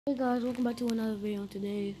Hey guys, welcome back to another video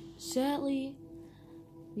today. Sadly,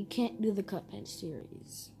 we can't do the Cuphead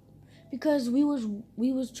series because we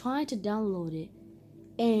was trying to download it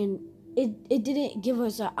and it didn't give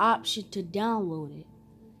us an option to download it.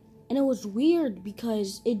 And it was weird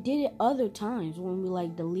because it did it other times when we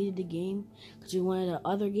deleted the game because we wanted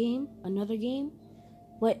another game,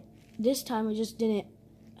 but this time it just didn't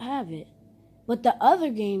have it. But the other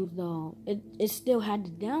games though, it still had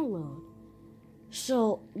to download.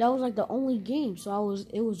 So that was the only game. So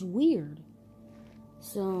it was weird.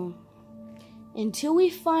 So until we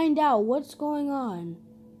find out what's going on,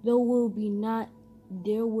 there would be no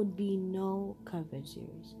Cuphead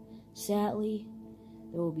series. Sadly,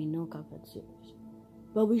 there will be no Cuphead series.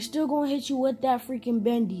 But we still gonna hit you with that freaking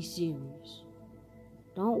Bendy series.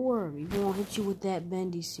 Don't worry, we're gonna hit you with that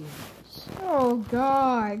Bendy series. Oh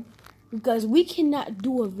God. Because we cannot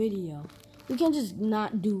do a video. We can just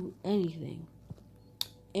not do anything.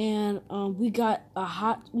 And we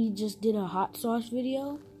just did a hot sauce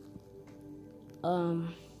video. I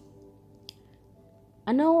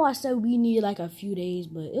know I said we needed a few days,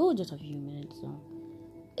 but it was just a few minutes, so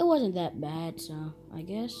it wasn't that bad, so I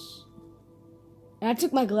guess. And I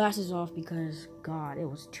took my glasses off because God, it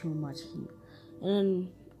was too much heat. And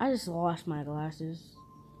then I just lost my glasses.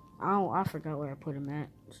 I forgot where I put them at.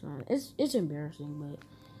 So it's embarrassing, but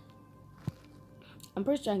I'm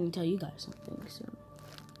pretty sure I can tell you guys something, so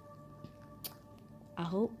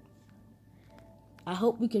I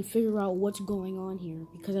hope we can figure out what's going on here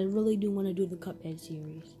because I really do want to do the Cuphead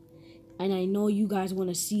series. And I know you guys want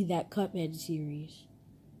to see that Cuphead series.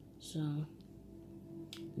 So,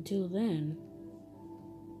 until then,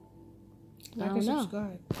 Like and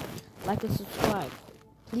subscribe. Like and subscribe.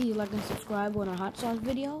 Please like and subscribe on our hot sauce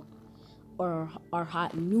video or our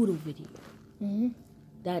hot noodle video.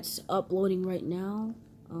 That's uploading right now.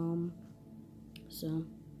 So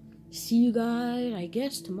see you guys, I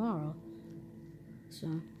guess, tomorrow. So,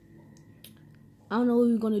 I don't know what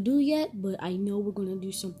we're going to do yet, but I know we're going to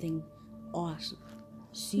do something awesome.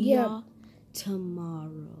 See y'all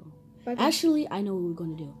tomorrow. Actually, I know what we're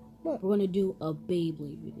going to do. What? We're going to do a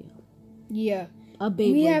Beyblade video. Yeah. A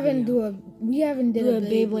Beyblade We haven't video. did a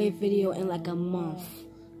Beyblade video in a month.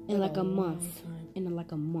 In a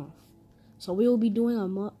month. So we will be doing a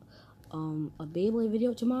Beyblade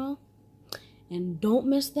video tomorrow. And don't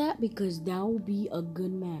miss that because that will be a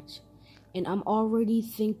good match. And I'm already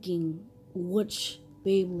thinking which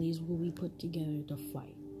Beyblades will we put together to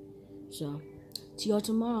fight. So, see y'all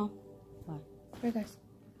tomorrow. Bye. Bye guys.